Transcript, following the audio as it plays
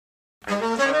So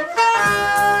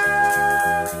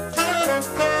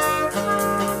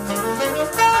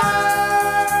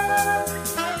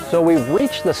we've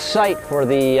reached the site for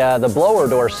the blower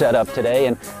door setup today,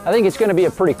 and I think it's going to be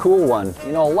a pretty cool one.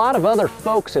 You know, a lot of other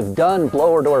folks have done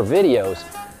blower door videos,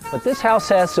 but this house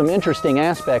has some interesting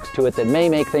aspects to it that may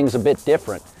make things a bit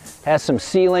different. It has some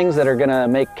ceilings that are going to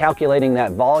make calculating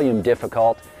that volume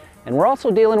difficult, and we're also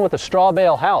dealing with a straw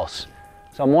bale house,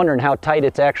 so I'm wondering how tight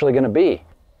it's actually going to be.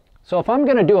 So if I'm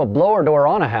going to do a blower door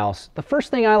on a house, the first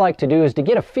thing I like to do is to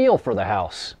get a feel for the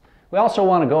house. We also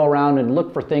want to go around and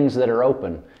look for things that are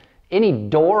open. Any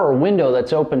door or window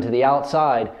that's open to the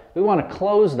outside, we want to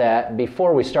close that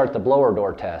before we start the blower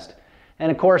door test.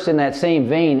 And of course, in that same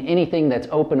vein, anything that's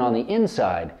open on the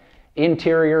inside,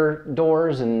 interior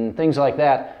doors and things like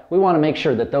that, we want to make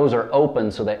sure that those are open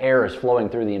so that air is flowing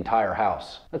through the entire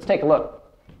house. Let's take a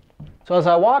look. So as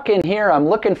I walk in here, I'm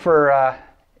looking for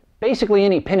basically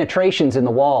any penetrations in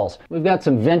the walls. We've got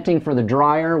some venting for the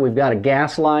dryer. We've got a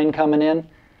gas line coming in.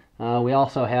 We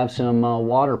also have some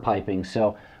water piping.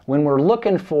 So when we're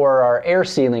looking for our air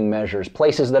sealing measures,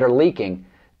 places that are leaking,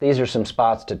 these are some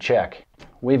spots to check.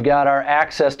 We've got our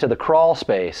access to the crawl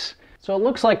space. So it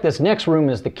looks like this next room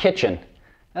is the kitchen.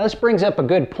 Now this brings up a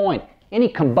good point. Any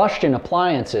combustion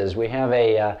appliances, we have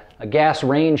a gas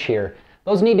range here,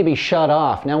 those need to be shut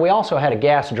off. Now we also had a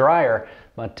gas dryer,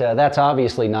 but that's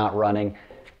obviously not running.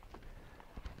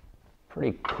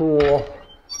 Pretty cool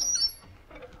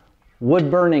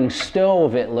wood-burning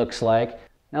stove, it looks like.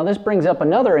 Now this brings up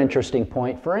another interesting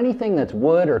point. For anything that's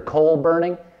wood or coal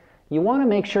burning, you want to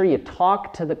make sure you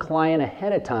talk to the client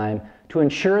ahead of time to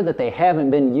ensure that they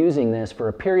haven't been using this for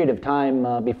a period of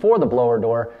time before the blower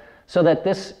door, so that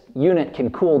this unit can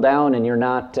cool down and you're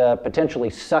not potentially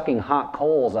sucking hot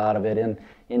coals out of it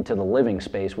into the living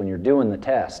space when you're doing the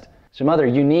test. Some other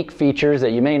unique features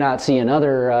that you may not see in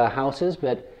other houses,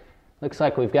 but looks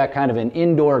like we've got kind of an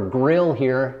indoor grill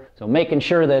here, so making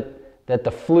sure that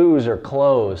the flues are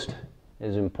closed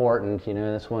is important. You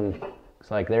know, this one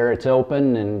looks like there it's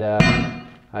open, and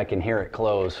I can hear it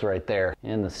close right there.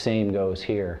 And the same goes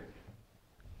here.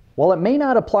 While it may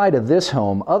not apply to this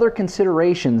home, other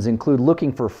considerations include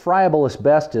looking for friable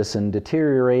asbestos and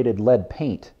deteriorated lead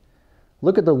paint.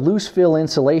 Look at the loose fill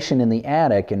insulation in the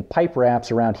attic and pipe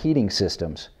wraps around heating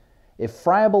systems. If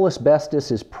friable asbestos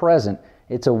is present,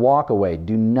 it's a walk-away.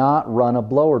 Do not run a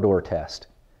blower door test.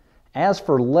 As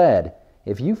for lead,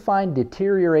 if you find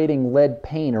deteriorating lead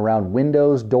paint around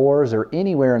windows, doors, or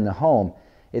anywhere in the home,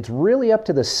 it's really up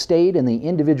to the state and the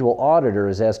individual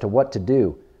auditors as to what to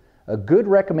do. A good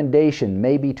recommendation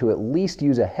may be to at least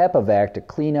use a HEPA vac to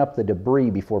clean up the debris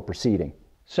before proceeding.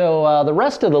 So the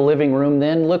rest of the living room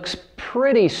then looks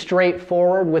pretty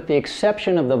straightforward with the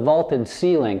exception of the vaulted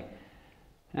ceiling.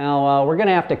 Now we're going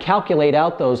to have to calculate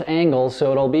out those angles,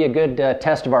 so it'll be a good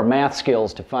test of our math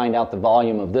skills to find out the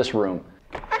volume of this room.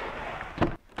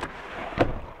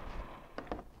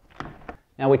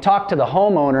 Now we talked to the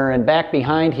homeowner, and back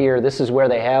behind here, this is where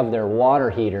they have their water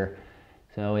heater.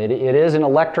 So it is an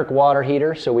electric water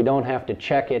heater, so we don't have to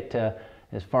check it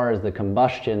as far as the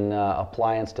combustion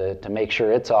appliance to make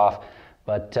sure it's off.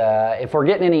 But if we're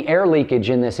getting any air leakage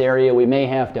in this area, we may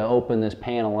have to open this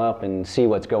panel up and see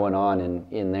what's going on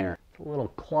in there. A little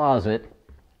closet,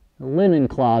 a linen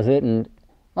closet, and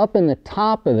up in the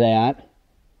top of that,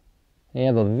 they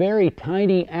have a very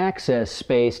tiny access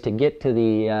space to get to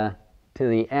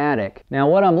the attic. Now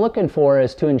what I'm looking for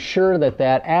is to ensure that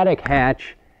that attic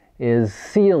hatch is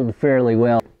sealed fairly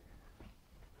well.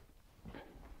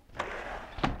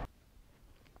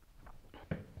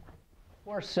 Of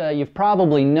course, you've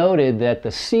probably noted that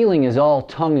the ceiling is all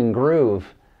tongue and groove.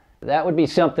 That would be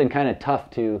something kind of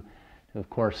tough to of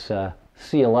course,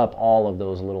 seal up all of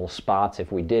those little spots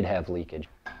if we did have leakage.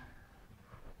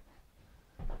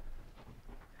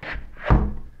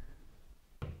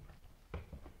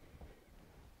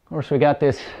 Of course, we got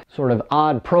this sort of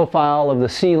odd profile of the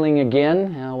ceiling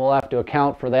again. We'll have to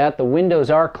account for that. The windows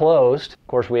are closed. Of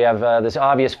course, we have this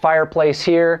obvious fireplace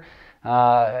here.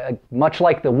 Much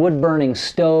like the wood-burning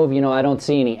stove, I don't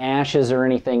see any ashes or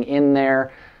anything in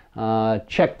there.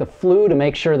 Check the flue to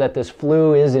make sure that this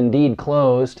flue is indeed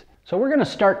closed. So we're going to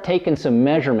start taking some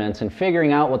measurements and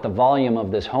figuring out what the volume of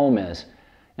this home is.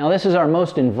 Now, this is our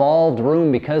most involved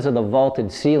room because of the vaulted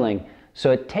ceiling.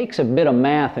 So it takes a bit of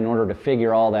math in order to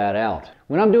figure all that out.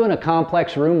 When I'm doing a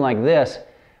complex room like this,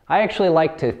 I actually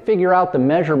like to figure out the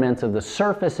measurements of the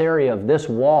surface area of this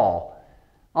wall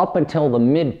up until the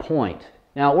midpoint.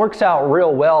 Now it works out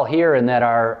real well here in that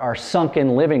our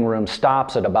sunken living room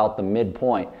stops at about the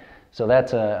midpoint. So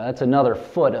that's another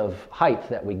foot of height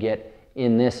that we get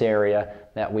in this area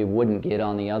that we wouldn't get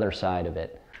on the other side of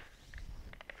it.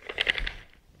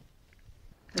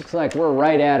 Looks like we're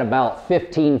right at about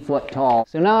 15 foot tall.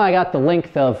 So now I got the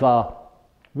length of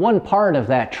one part of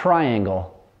that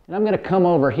triangle. And I'm going to come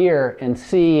over here and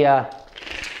see how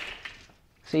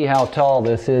tall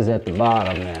this is at the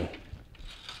bottom then.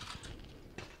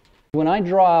 When I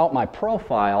draw out my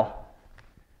profile,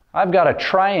 I've got a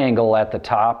triangle at the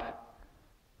top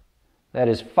that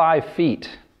is 5 feet.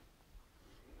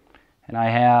 And I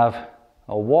have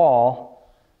a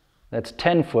wall that's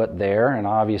 10 foot there, and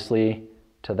obviously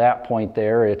to that point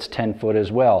there it's 10 foot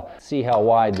as well. See how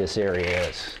wide this area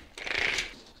is.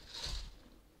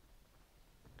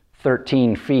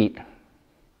 13 feet.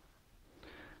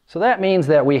 So that means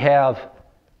that we have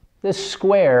this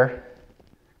square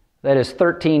that is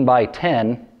 13 by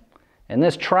 10, and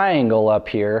this triangle up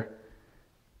here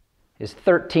is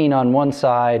 13 on one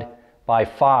side by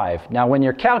 5. Now when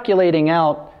you're calculating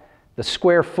out the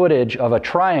square footage of a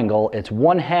triangle, it's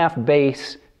 1/2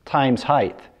 base times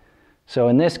height. So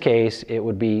in this case, it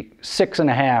would be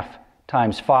 6.5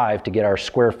 times 5 to get our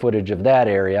square footage of that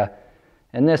area.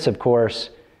 And this, of course,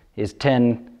 is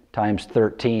 10 times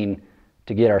 13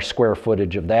 to get our square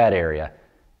footage of that area.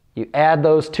 You add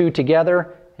those two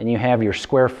together, and you have your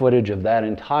square footage of that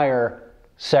entire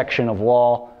section of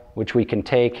wall, which we can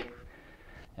take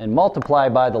and multiply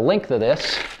by the length of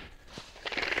this.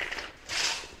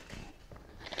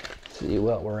 See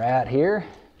what we're at here.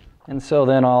 And so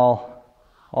then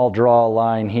I'll draw a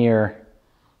line here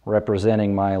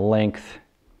representing my length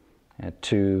at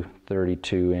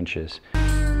 232 inches.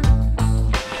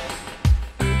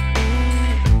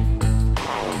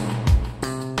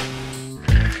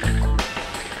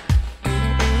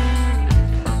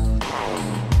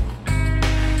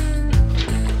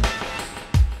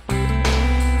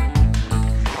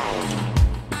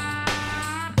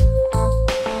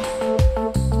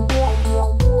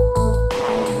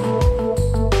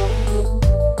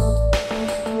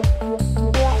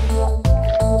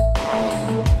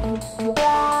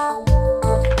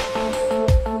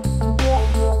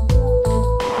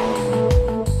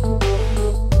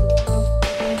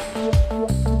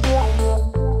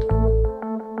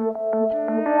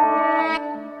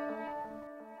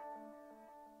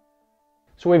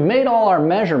 So we've made all our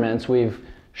measurements, we've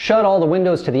shut all the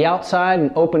windows to the outside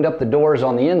and opened up the doors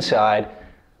on the inside.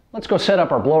 Let's go set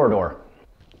up our blower door.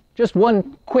 Just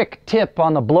one quick tip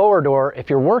on the blower door: if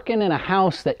you're working in a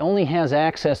house that only has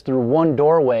access through one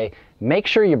doorway, make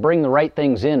sure you bring the right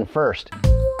things in first.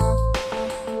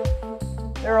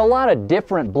 There are a lot of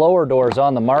different blower doors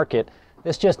on the market.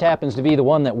 This just happens to be the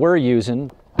one that we're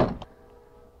using.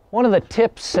 One of the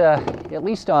tips, at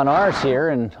least on ours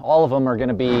here, and all of them are going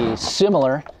to be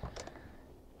similar,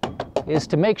 is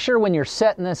to make sure when you're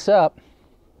setting this up,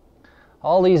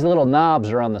 all these little knobs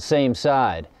are on the same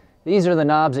side. These are the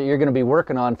knobs that you're going to be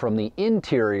working on from the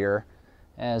interior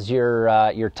as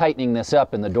you're tightening this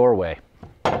up in the doorway.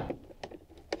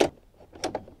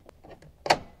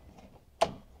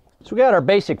 So we got our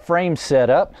basic frame set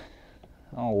up.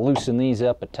 I'll loosen these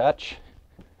up a touch.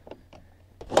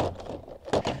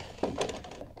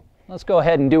 Let's go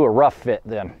ahead and do a rough fit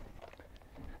then.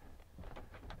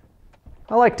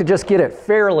 I like to just get it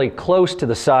fairly close to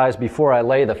the size before I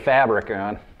lay the fabric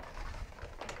on.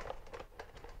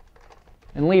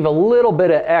 And leave a little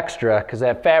bit of extra because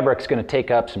that fabric's going to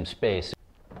take up some space.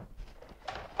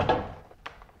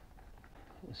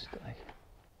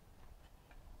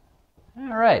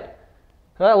 All right,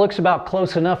 so that looks about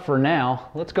close enough for now.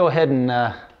 Let's go ahead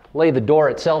and lay the door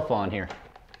itself on here.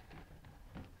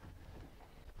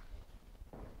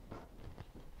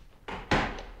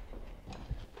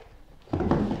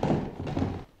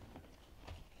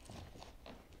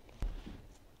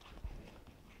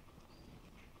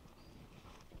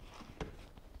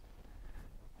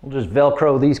 We'll just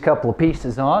Velcro these couple of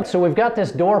pieces on. So we've got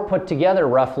this door put together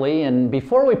roughly, and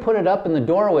before we put it up in the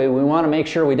doorway, we want to make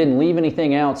sure we didn't leave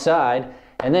anything outside.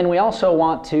 And then we also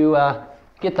want to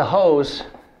get the hose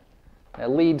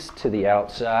that leads to the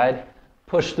outside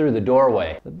pushed through the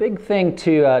doorway. The big thing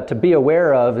to be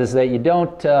aware of is that you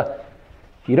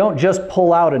don't just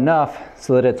pull out enough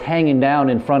so that it's hanging down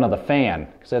in front of the fan,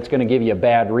 because that's going to give you a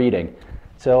bad reading.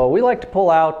 So we like to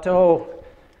pull out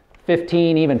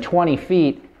 15, even 20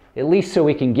 feet, at least so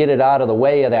we can get it out of the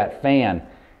way of that fan.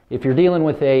 If you're dealing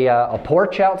with a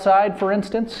porch outside, for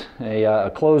instance, a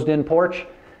closed-in porch,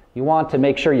 you want to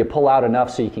make sure you pull out enough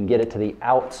so you can get it to the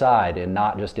outside and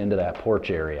not just into that porch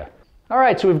area. All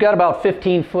right, so we've got about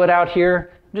 15 foot out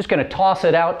here. I'm just going to toss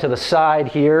it out to the side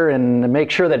here and make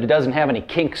sure that it doesn't have any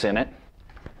kinks in it.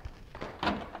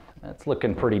 That's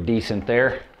looking pretty decent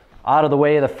there. out of the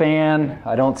way of the fan.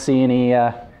 I don't see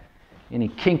any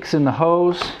kinks in the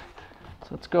hose. So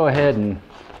let's go ahead and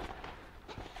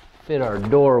fit our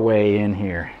doorway in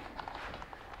here.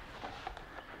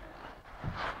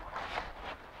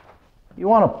 You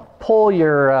want to pull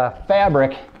your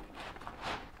fabric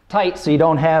tight so you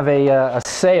don't have a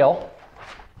sail.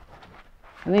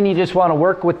 And then you just want to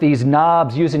work with these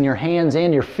knobs using your hands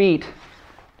and your feet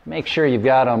to make sure you've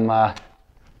got them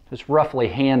just roughly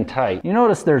hand tight. You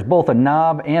notice there's both a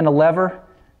knob and a lever.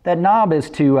 That knob is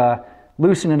to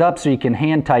loosen it up so you can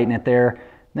hand tighten it there.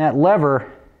 And that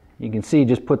lever, you can see,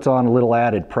 just puts on a little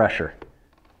added pressure.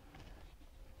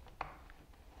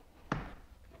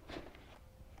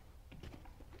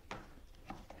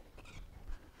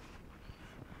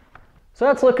 So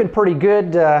that's looking pretty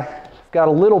good. Got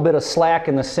a little bit of slack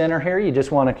in the center here. You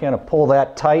just want to kind of pull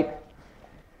that tight.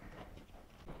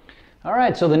 All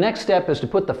right, so the next step is to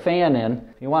put the fan in.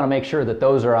 You want to make sure that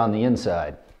those are on the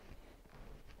inside.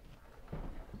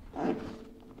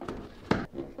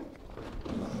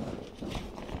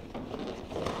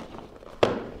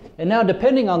 And now,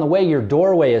 depending on the way your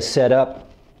doorway is set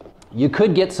up, you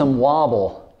could get some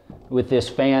wobble with this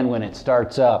fan when it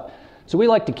starts up. So we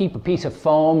like to keep a piece of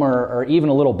foam or even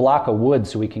a little block of wood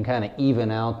so we can kind of even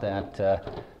out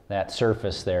that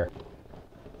surface there.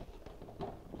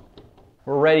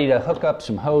 We're ready to hook up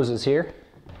some hoses here.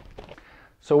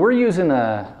 So we're using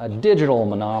a digital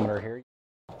manometer here.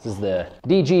 This is the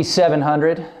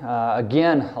DG700.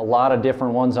 Again, a lot of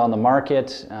different ones on the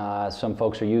market. Some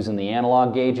folks are using the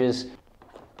analog gauges.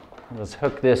 Let's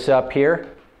hook this up here.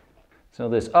 So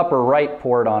this upper right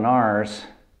port on ours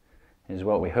is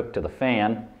what we hook to the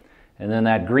fan, and then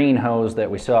that green hose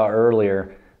that we saw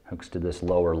earlier hooks to this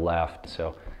lower left.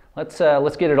 So let's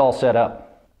get it all set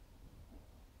up.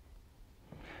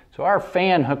 So our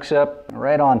fan hooks up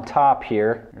right on top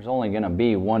here. There's only going to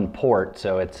be one port,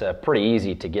 so it's pretty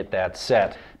easy to get that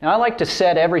set. Now I like to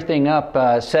set everything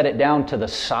up, set it down to the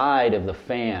side of the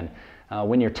fan.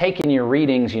 When you're taking your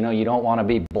readings, you know, you don't want to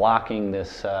be blocking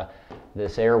this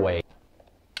airway.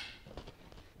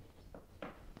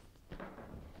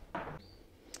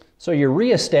 So your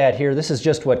rheostat here, this is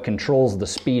just what controls the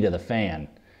speed of the fan.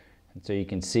 And so you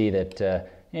can see that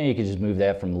you can just move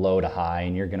that from low to high,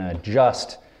 and you're going to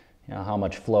adjust how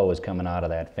much flow is coming out of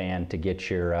that fan to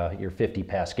get your 50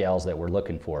 pascals that we're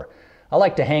looking for. I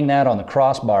like to hang that on the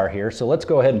crossbar here, so let's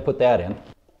go ahead and put that in.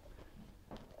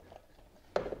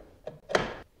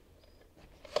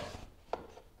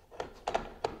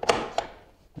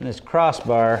 And this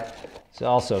crossbar is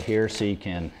also here so you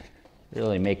can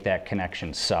really make that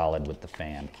connection solid with the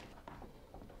fan.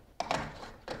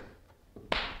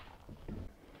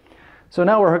 So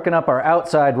now we're hooking up our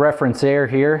outside reference air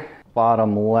here,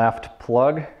 bottom left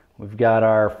plug. We've got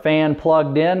our fan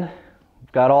plugged in.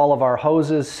 We've got all of our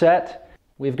hoses set.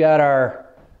 We've got our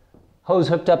hose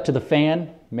hooked up to the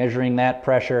fan, measuring that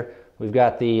pressure. We've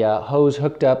got the hose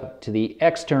hooked up to the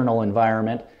external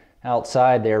environment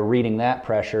outside there, reading that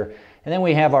pressure. And then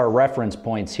we have our reference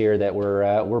points here that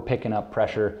we're picking up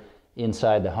pressure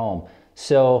inside the home.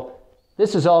 So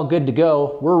this is all good to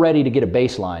go. We're ready to get a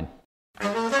baseline.